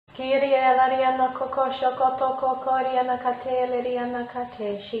Kiria lariana koko shokoto kokoriana kate liriana kate.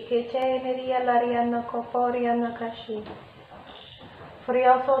 Shikite liria lariana koporiana kashi.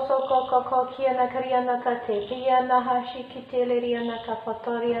 Frioso koko kiana kariana kate. Kiana hashi kite liriana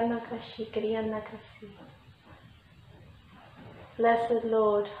kapotoriana kashi kriana kasi. Blessed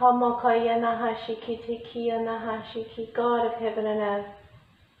Lord, Hamokayana Hashikiti Kiana Hashiki, God of heaven and earth.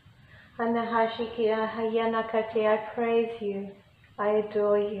 Anahashiki Hayana Kate, I praise you, I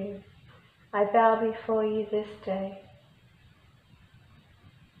adore you, I bow before you this day.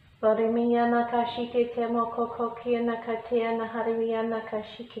 Borimiyana Kashiki Temoko Kiana Kateana Harimiana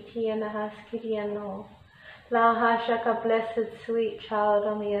Kashikitiana Haskiriano. La Hashaka, blessed sweet child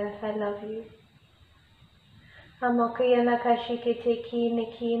on the earth, I love you. Amokiyana kashikite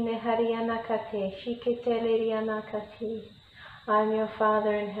kine hariana kate, shikite liriana kati. I am your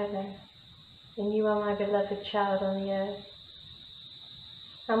Father in heaven, and you are my beloved child on the earth.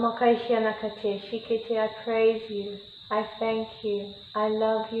 Amokaishiana kate, shikite, I praise you, I thank you, I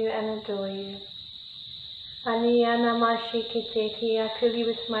love you and adore you. Aniyana mashikite ki, I fill you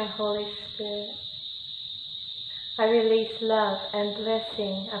with my Holy Spirit. I release love and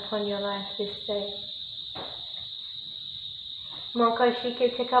blessing upon your life this day. Moka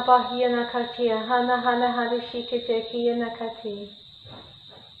shikete kabahiana katia, hana hana shikete kiana kati.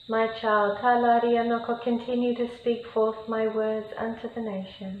 My child, kalarianoko, continue to speak forth my words unto the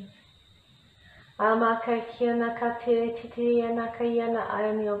nations. Amaka kiana kati titiana kayana, I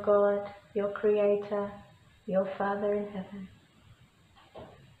am your God, your Creator, your Father in heaven.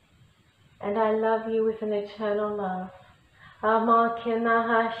 And I love you with an eternal love. I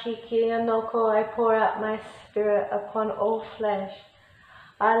pour out my spirit upon all flesh.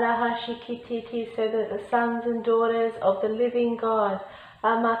 Alahashikititi, so that the sons and daughters of the living God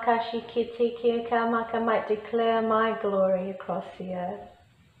might declare my glory across the earth.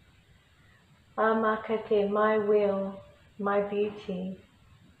 Amakate, my will, my beauty.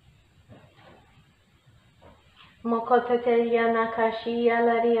 Mokotate yanakashi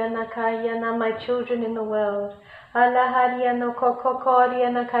yalarianakayana, my children in the world. Alahariano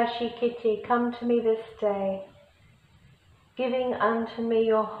kokokorianakashi kiti, come to me this day, giving unto me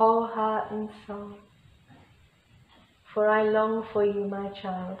your whole heart and soul. For I long for you, my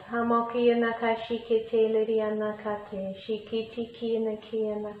child. Hamokianakashi kiti lirianakate, shikiti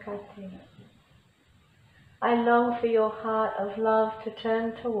kianakianakate. I long for your heart of love to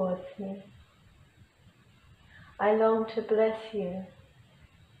turn towards me. I long to bless you.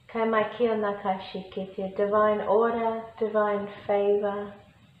 Kamakianakashikite, divine order, divine favor.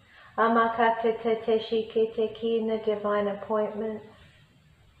 Amakateteteshikite kina, divine appointments.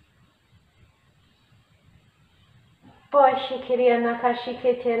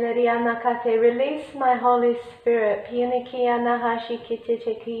 Boishikirianakashikite lerianakate, release my Holy Spirit.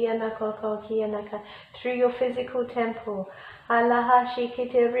 Pianikianahashikite kianakokokianaka, through your physical temple.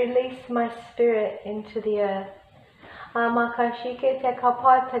 Alahashikite, release my spirit into the earth. Amakashikete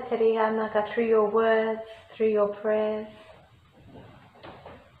kapataterianaka, through your words, through your prayers.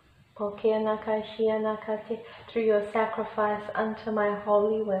 Pokianakashianakate, through your sacrifice unto my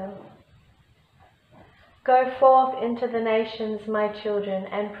holy will. Go forth into the nations, my children,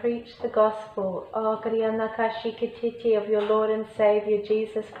 and preach the gospel of your Lord and Saviour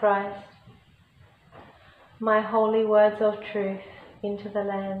Jesus Christ. My holy words of truth into the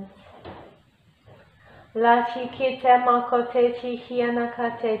lands. Lachikite makoteti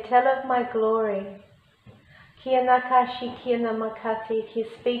hianakate, tell of my glory. Kianakashi kianamakate, to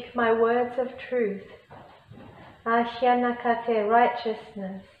speak my words of truth. Ashianakate,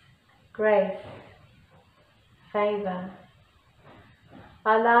 righteousness, grace, favor.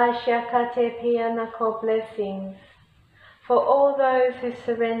 Alashakate pianako, blessings. For all those who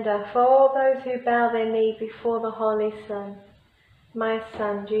surrender, for all those who bow their knee before the Holy Son, my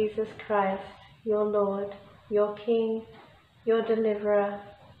Son, Jesus Christ, your Lord, your King, your Deliverer.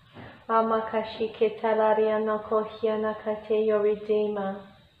 Amakashiketalarianoko hianakate, your Redeemer,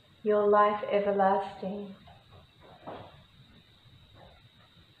 your life everlasting.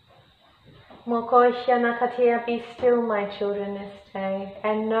 Mokoshianakatea, be still, my children, this day,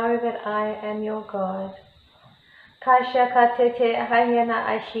 and know that I am your God. Kashakatete hayana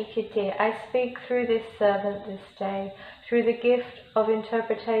ashikite, I speak through this servant this day, through the gift of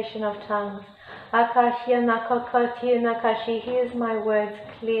interpretation of tongues. Akashianakakotianakashi hears my words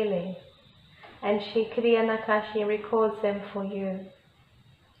clearly, and Shikrianakashi records them for you.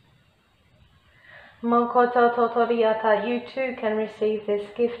 Mokotototoriata, you too can receive this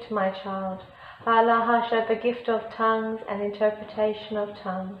gift, my child. Alahasha, the gift of tongues and interpretation of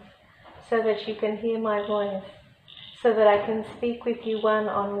tongues, so that you can hear my voice, so that I can speak with you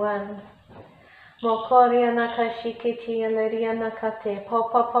one-on-one. Mokoriana kashikiti and Leriana kate,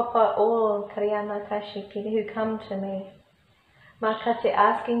 papa all Kariana kashiki who come to me. Makate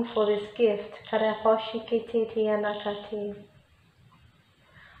asking for this gift, Karaposhikiti tianakati.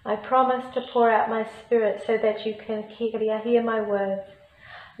 I promise to pour out my spirit so that you can hear my words.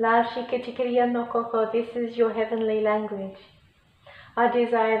 La shikiti no koko, this is your heavenly language. I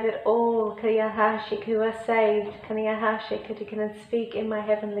desire that all Kriyahashik who are saved, Kriyahashik can speak in my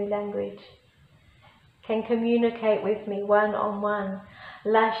heavenly language, can communicate with me one-on-one.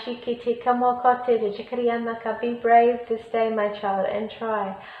 La shikiti kamokote jikriyanaka, be brave this day, my child, and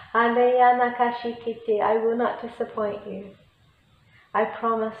try. Aleyanaka shikiti, I will not disappoint you. I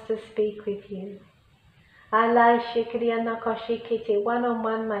promise to speak with you. Alai shikriyanaka shikiti,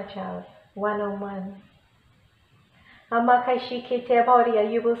 one-on-one, my child, one-on-one. Amakashikite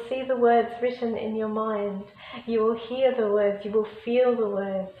Bodhiya, you will see the words written in your mind. You will hear the words, you will feel the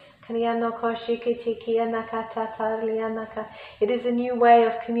words. It is a new way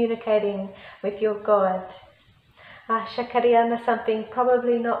of communicating with your God. Shakariyana, something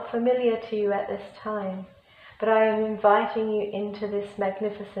probably not familiar to you at this time, but I am inviting you into this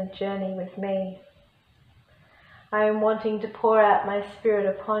magnificent journey with me. I am wanting to pour out my spirit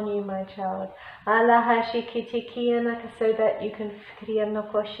upon you, my child, so that you can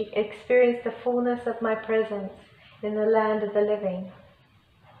experience the fullness of my presence in the land of the living.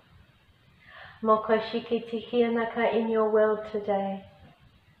 In your world today.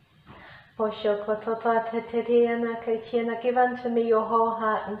 Give unto me your whole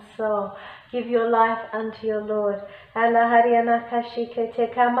heart and soul. Give your life unto your Lord. And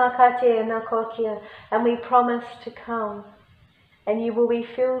we promise to come. And you will be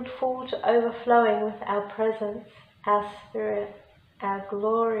filled full to overflowing with our presence, our spirit, our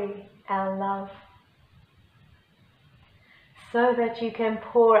glory, our love. So that you can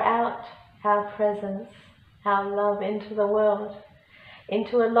pour out our presence, our love into the world,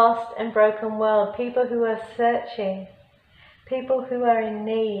 into a lost and broken world, people who are searching, people who are in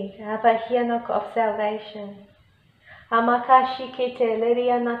need, of salvation. The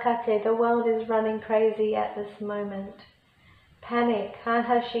world is running crazy at this moment. Panic,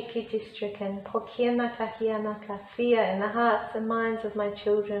 stricken, fear in the hearts and minds of my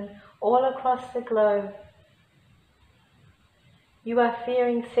children all across the globe. You are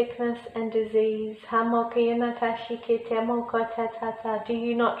fearing sickness and disease. Do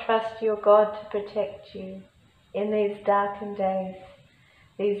you not trust your God to protect you in these darkened days,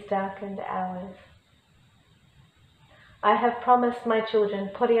 these darkened hours? I have promised my children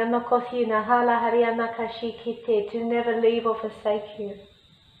to never leave or forsake you.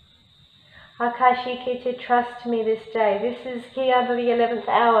 To trust me this day. This is the 11th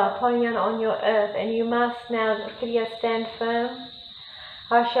hour on your earth, and you must now stand firm.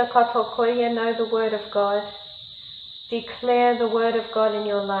 Know the word of God. Declare the word of God in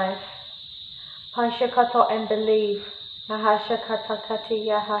your life. And believe.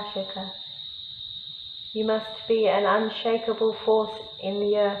 You must be an unshakable force in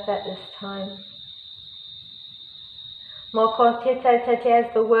the earth at this time. As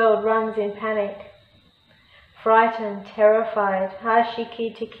the world runs in panic, frightened, terrified,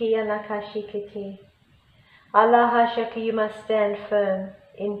 you must stand firm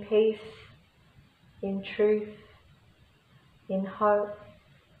in peace, in truth, in hope,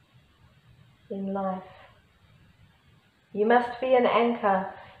 in life. You must be an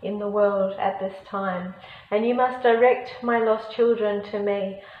anchor in the world at this time, and you must direct my lost children to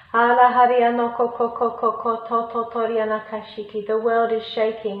me. The world is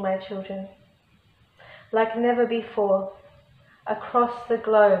shaking, my children, like never before. Across the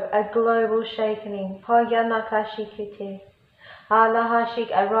globe, a global shaking.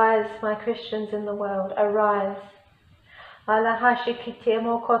 Arise, my Christians in the world, arise.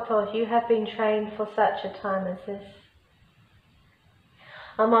 You have been trained for such a time as this.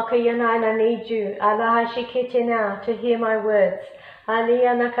 I need you now to hear my words.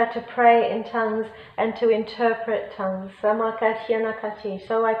 To pray in tongues and to interpret tongues. So I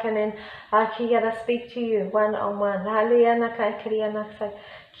can speak to you one-on-one. I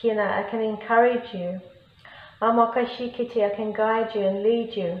can encourage you. I can guide you and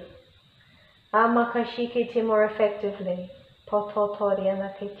lead you. More effectively.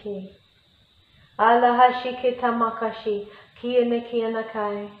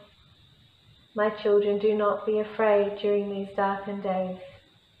 My children, do not be afraid during these darkened days.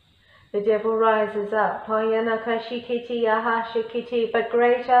 The devil rises up, but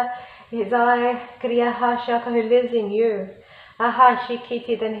greater is I, who lives in you. Aha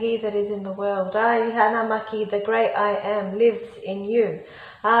shikiti than he that is in the world. Hanamaki, the great I am, lives in you.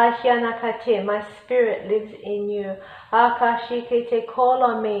 Hianakate, my spirit lives in you. Akashikite, call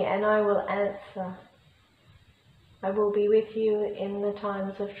on me and I will answer. I will be with you in the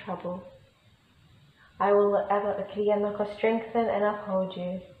times of trouble. I will strengthen and uphold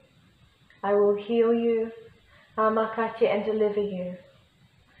you. I will heal you, Amakati, and deliver you.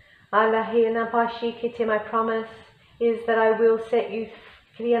 My promise is that I will set you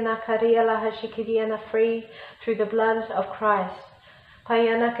free through the blood of Christ.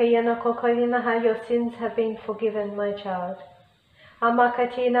 Your sins have been forgiven, my child. I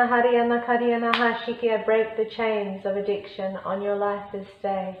break the chains of addiction on your life this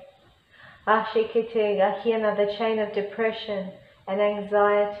day. The chain of depression and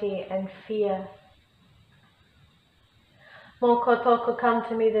anxiety and fear. Mokotoko, come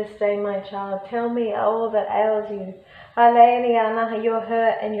to me this day, my child. Tell me all that ails you. Your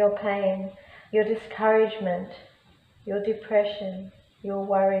hurt and your pain, your discouragement, your depression, your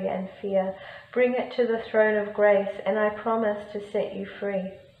worry and fear. Bring it to the throne of grace, and I promise to set you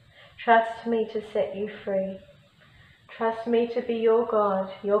free. Trust me to set you free. Trust me to be your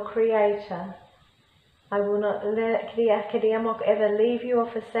God, your Creator. I will not ever leave you or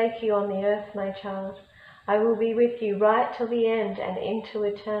forsake you on the earth, my child. I will be with you right till the end and into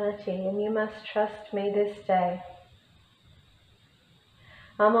eternity, and you must trust me this day.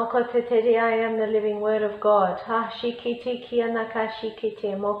 I am the living Word of God.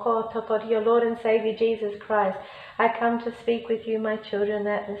 Your Lord and Savior Jesus Christ, I come to speak with you, my children,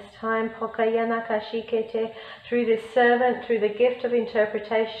 at this time. Through this servant, through the gift of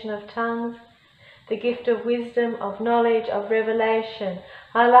interpretation of tongues, the gift of wisdom, of knowledge, of revelation.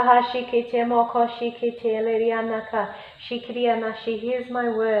 She hears my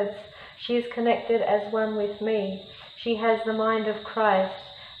words. She is connected as one with me. She has the mind of Christ,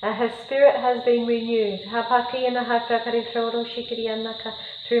 and her spirit has been renewed.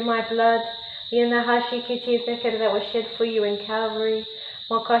 Through my blood that was shed for you in Calvary.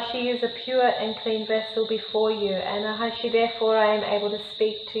 She is a pure and clean vessel before you, and therefore I am able to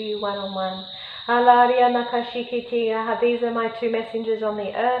speak to you one-on-one. These are my two messengers on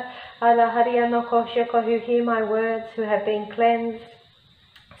the earth, who hear my words, who have been cleansed,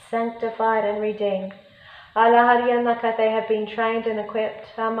 sanctified and redeemed. They have been trained and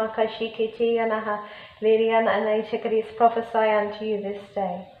equipped, and they prophesy unto you this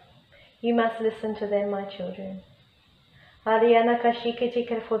day. You must listen to them, my children. For they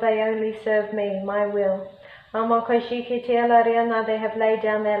only serve me, my will. They have laid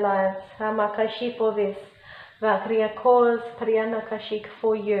down their lives for this,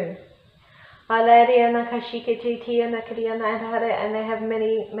 for you. And they have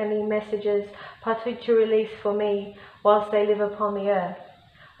many messages to release for me whilst they live upon the earth.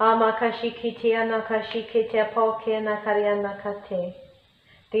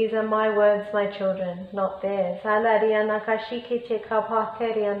 These are my words, my children, not theirs.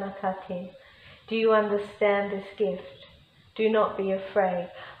 Do you understand this gift? Do not be afraid.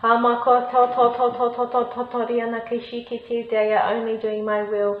 They are only doing my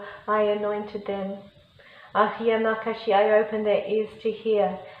will. I anointed them. I opened their ears to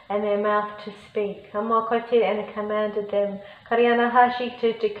hear and their mouth to speak. And commanded them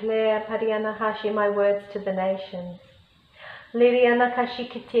to declare my words to the nations.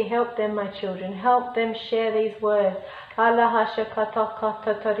 Help them, my children. Help them share these words. All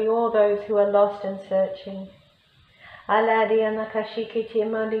those who are lost and searching. I love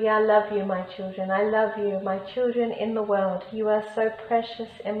you, my children. I love you, my children in the world. You are so precious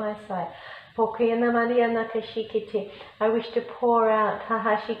in my sight. I wish to pour out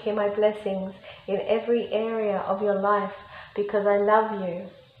my blessings in every area of your life because I love you.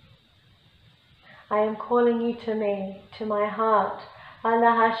 I am calling you to me, to my heart. I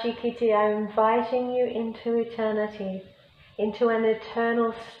am inviting you into eternity, into an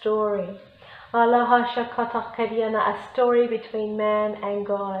eternal story. A story between man and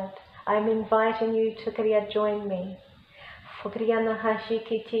God. I am inviting you to join me.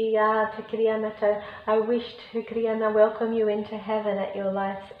 I wish to welcome you into heaven at your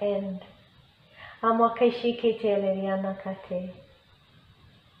life's end.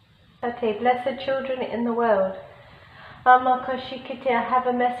 Blessed children in the world, I have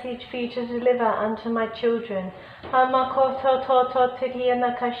a message for you to deliver unto my children.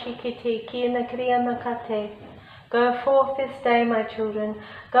 Go forth this day, my children.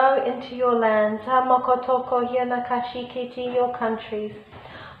 Go into your lands, your countries,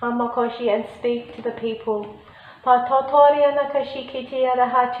 and speak to the people. Tell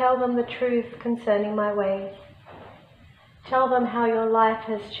them the truth concerning my ways. Tell them how your life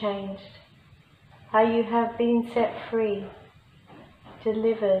has changed, how you have been set free,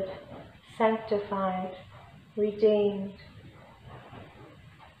 delivered, sanctified, redeemed.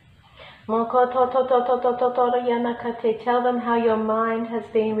 Tell them how your mind has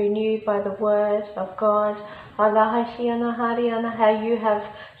been renewed by the word of God. How you have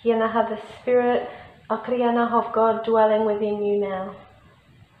the Spirit of God dwelling within you now.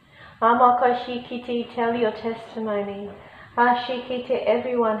 Tell your testimony.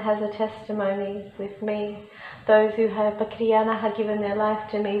 Everyone has a testimony with me. Those who have given their life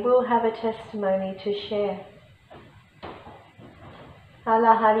to me will have a testimony to share.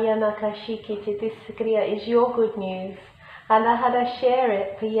 This kriya is your good news. Share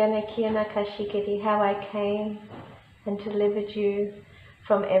it. How I came and delivered you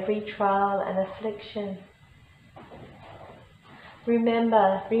from every trial and affliction.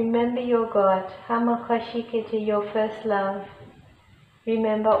 Remember your God. Your first love.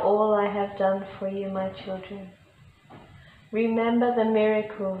 Remember all I have done for you, my children. Remember the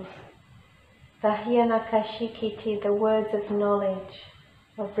miracles. The words of knowledge,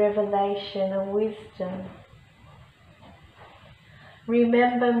 of revelation, of wisdom.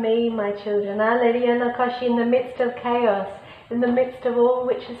 Remember me, my children. In the midst of chaos, in the midst of all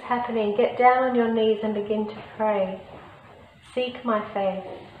which is happening, get down on your knees and begin to pray. Seek my face.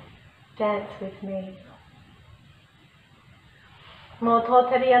 Dance with me. I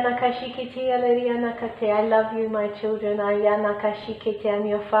love you, my children. I'm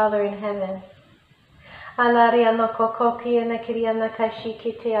your Father in heaven. I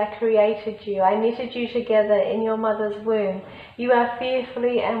created you. I knitted you together in your mother's womb. You are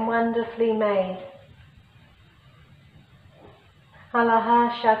fearfully and wonderfully made. And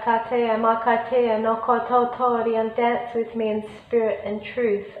dance with me in spirit and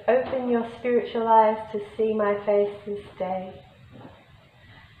truth. Open your spiritual eyes to see my face this day.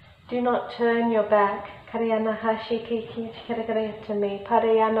 Do not turn your back to me,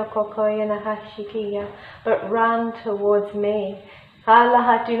 but run towards me.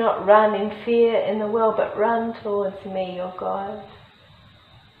 Do not run in fear in the world, but run towards me, your God.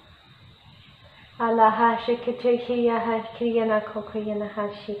 I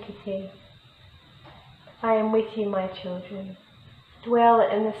am with you, my children. Dwell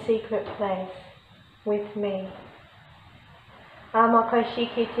in the secret place with me. And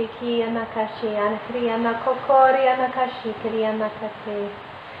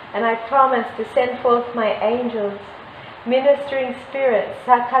I promise to send forth my angels, ministering spirits,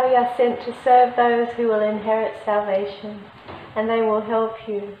 sent to serve those who will inherit salvation, and they will help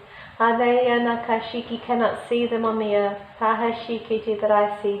you. Cannot see them on the earth, but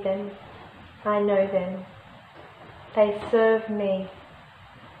I see them. I know them. They serve me.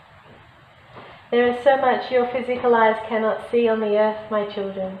 There is so much your physical eyes cannot see on the earth, my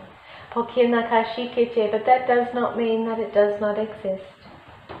children. But that does not mean that it does not exist.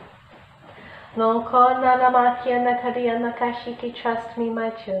 Trust me,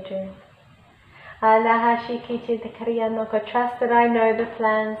 my children. Trust that I know the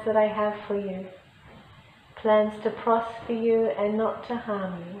plans that I have for you. Plans to prosper you and not to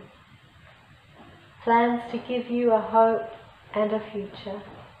harm you. Plans to give you a hope and a future.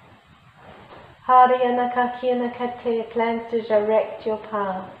 Plans to direct your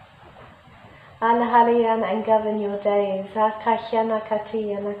path. And govern your days.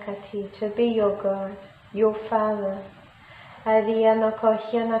 To be your God, your Father.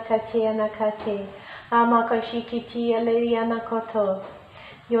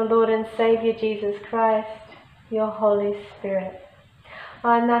 Your Lord and Savior Jesus Christ, your Holy Spirit.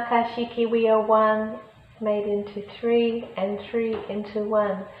 We are one, made into three, and three into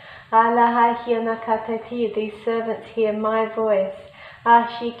one. These servants hear my voice. The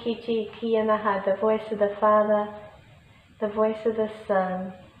voice of the Father, the voice of the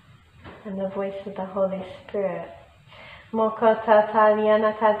Son, and the voice of the Holy Spirit.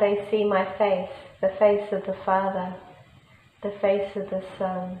 They see my face, the face of the Father, the face of the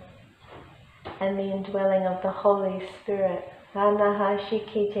Son, and the indwelling of the Holy Spirit,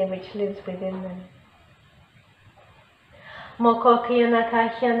 which lives within them. I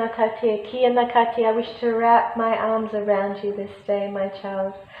wish to wrap my arms around you this day, my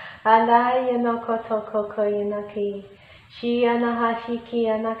child.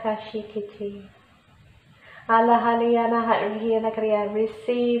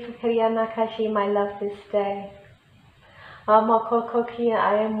 Receive my love this day.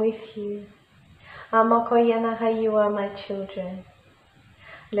 I am with you. You are my children.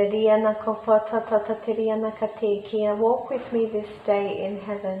 Walk with me this day in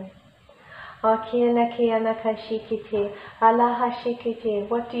heaven. Akianakashikite, alahashikite,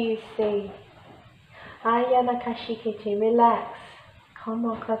 what do you see? Ayanakashikite, relax.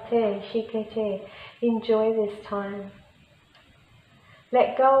 Komokate, shikete, enjoy this time.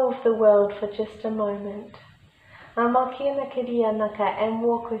 Let go of the world for just a moment. Amakianakirianaka, and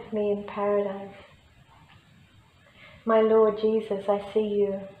walk with me in paradise. My Lord Jesus, I see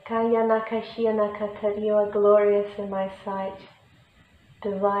you. Kayanakashianakata, you are glorious in my sight,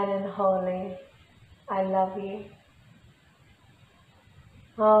 divine and holy. I love you.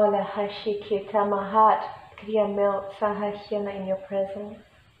 Oh, la hashikita, my heart kriya melts sahashyana in your presence.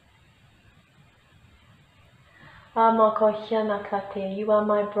 Amakosyanakate, you are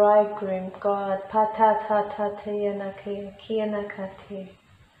my bridegroom, God. Patatatatyanake, kiyanakate.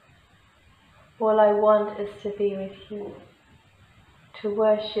 All I want is to be with you, to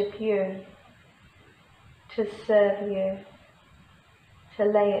worship you, to serve you, to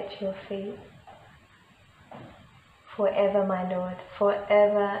lay at your feet. Forever, my Lord,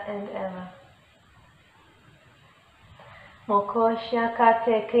 forever and ever.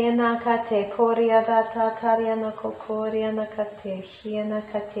 Mokoshakate, kiyanakate, koryadata, karyanako, koryanakate,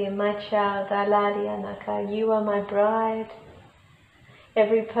 shiyanakate, my child, alaryanaka, you are my bride.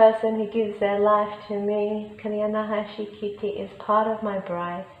 Every person who gives their life to me, Kalyanahashikiti, is part of my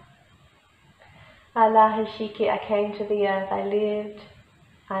bride. Alahashiki, I came to the earth, I lived,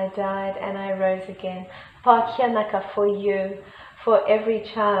 I died, and I rose again. Pakyanaka, for you, for every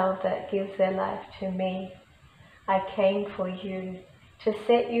child that gives their life to me. I came for you, to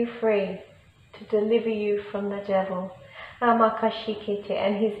set you free, to deliver you from the devil, Amakashikiti,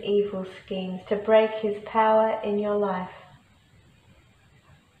 and his evil schemes, to break his power in your life,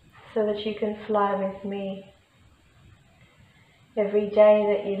 so that you can fly with me. Every day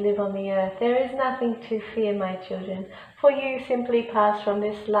that you live on the earth, there is nothing to fear, my children, for you simply pass from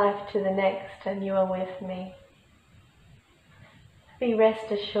this life to the next, and you are with me. Be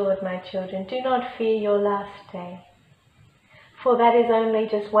rest assured, my children, do not fear your last day, for that is only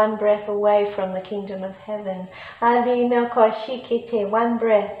just one breath away from the kingdom of heaven. One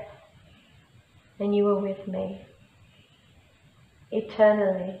breath, and you are with me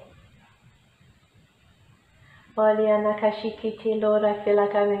eternally. Nakashikiti, Lord, I feel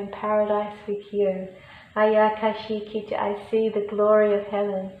like I'm in paradise with you. Ayakashikiti, I see the glory of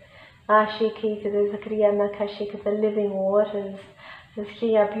heaven. Ashikiti, there's the living waters. There's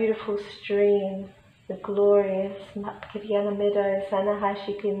a beautiful stream, the glorious meadows,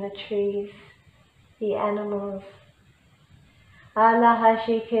 Anahashiki in the trees, the animals.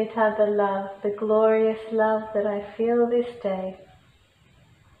 Alahashikita, the love, the glorious love that I feel this day.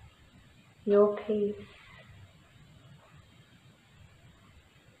 Your peace.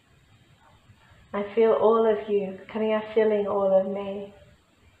 I feel all of you, Kariya feeling all of me.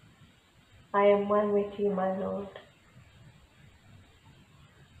 I am one with you, my Lord.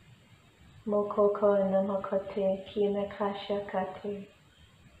 Mokoko namokote, kinakashakate.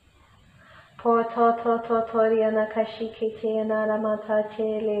 Po to rianakashikite nanamatate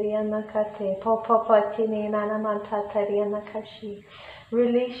lirianakate. Po patini nanamatate rianakashi.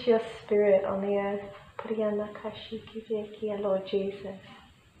 Release your spirit on the earth. Priyanakashikite, Lord Jesus.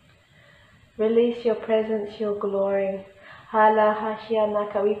 Release your presence, your glory.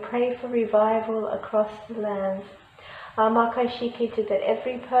 Halahashianaka. We pray for revival across the lands. Amakashikita, that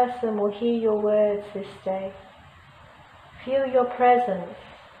every person will hear your words this day. Feel your presence.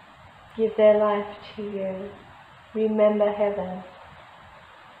 Give their life to you. Remember heaven.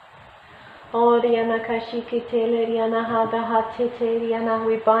 We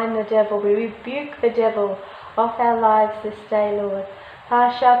bind the devil. We rebuke the devil off our lives this day, Lord.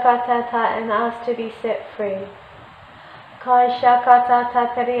 And ask to be set free. In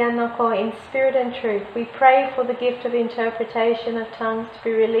spirit and truth, we pray for the gift of interpretation of tongues to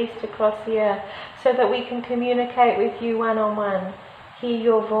be released across the earth, so that we can communicate with you one-on-one, hear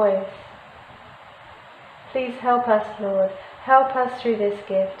your voice. Please help us, Lord. Help us through this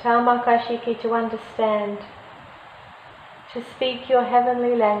gift. Tamakashiki, to understand, to speak your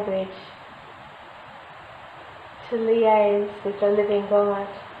heavenly language, to liaise with the living God.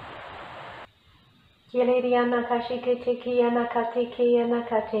 Holy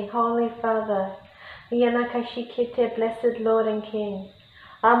Father, blessed Lord and King,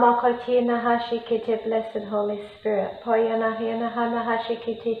 blessed Holy Spirit,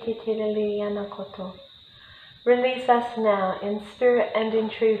 release us now in spirit and in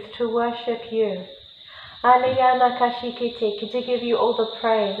truth to worship you, to give you all the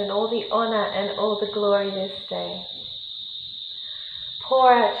praise and all the honor and all the glory this day.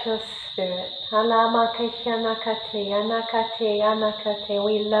 Pour out your spirit.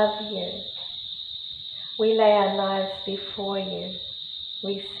 We love you. We lay our lives before you.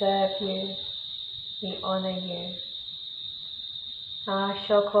 We serve you. We honor you.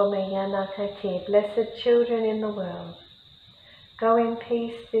 Blessed children in the world, go in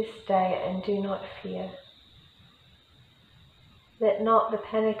peace this day and do not fear. Let not the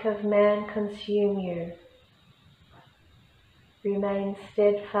panic of man consume you. Remain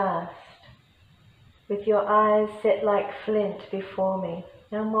steadfast, with your eyes set like flint before me.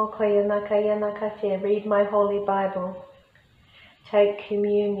 Read my holy Bible. Take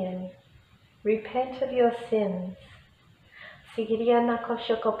communion. Repent of your sins.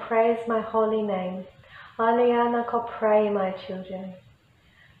 Praise my holy name. Pray, my children.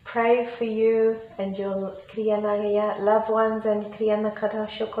 Pray for you and your loved ones and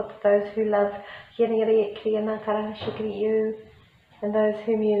those who love you and those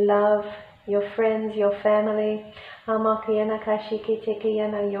whom you love, your friends, your family, your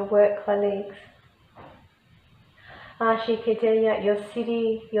work colleagues, your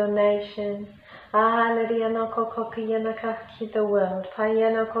city, your nation, the world,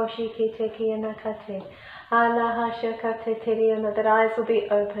 that eyes will be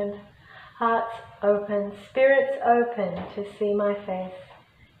opened, hearts open, spirits open to see my face,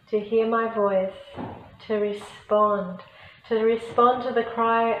 to hear my voice, to respond to the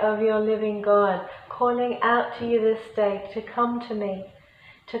cry of your living God, calling out to you this day to come to me,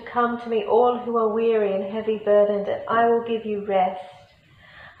 all who are weary and heavy burdened, and I will give you rest.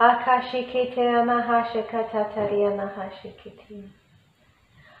 I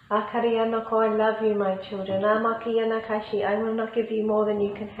love you, my children. I will not give you more than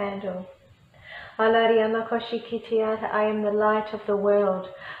you can handle. I am the light of the world.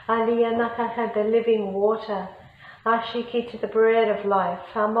 The living water. The bread of life.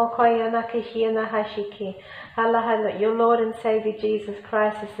 Your Lord and Savior Jesus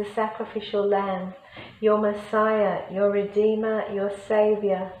Christ is the sacrificial lamb, your Messiah, your Redeemer, your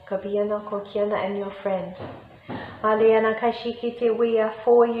Savior, and your friend. We are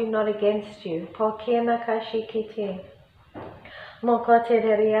for you, not against you.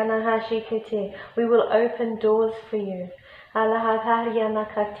 We will open doors for you,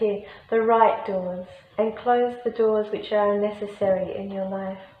 the right doors, and close the doors which are unnecessary in your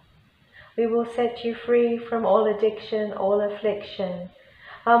life. We will set you free from all addiction, all affliction.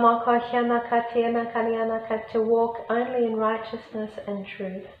 To walk only in righteousness and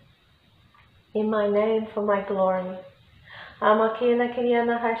truth. In my name, for my glory.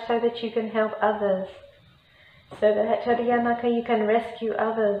 So that you can help others. So that you can rescue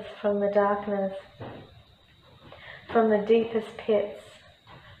others from the darkness, from the deepest pits,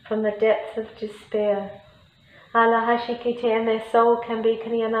 from the depths of despair. And their soul can be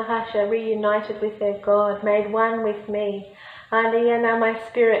reunited with their God, made one with me. My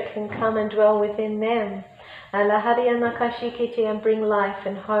spirit can come and dwell within them. And bring life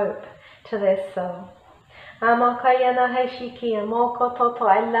and hope to their soul. I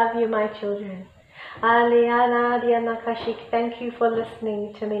love you, my children. Thank you for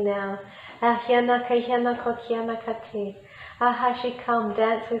listening to me now. Come,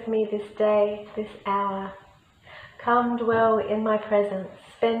 dance with me this day, this hour. Come dwell in my presence.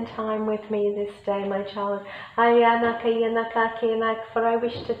 Spend time with me this day, my child. For I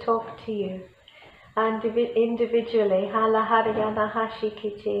wish to talk to you individually.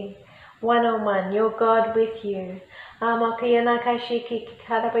 One-on-one, your God with you. Come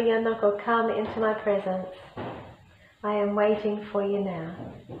into my presence. I am waiting for you now.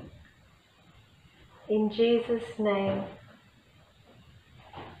 In Jesus' name,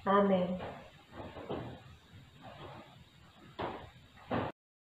 Amen.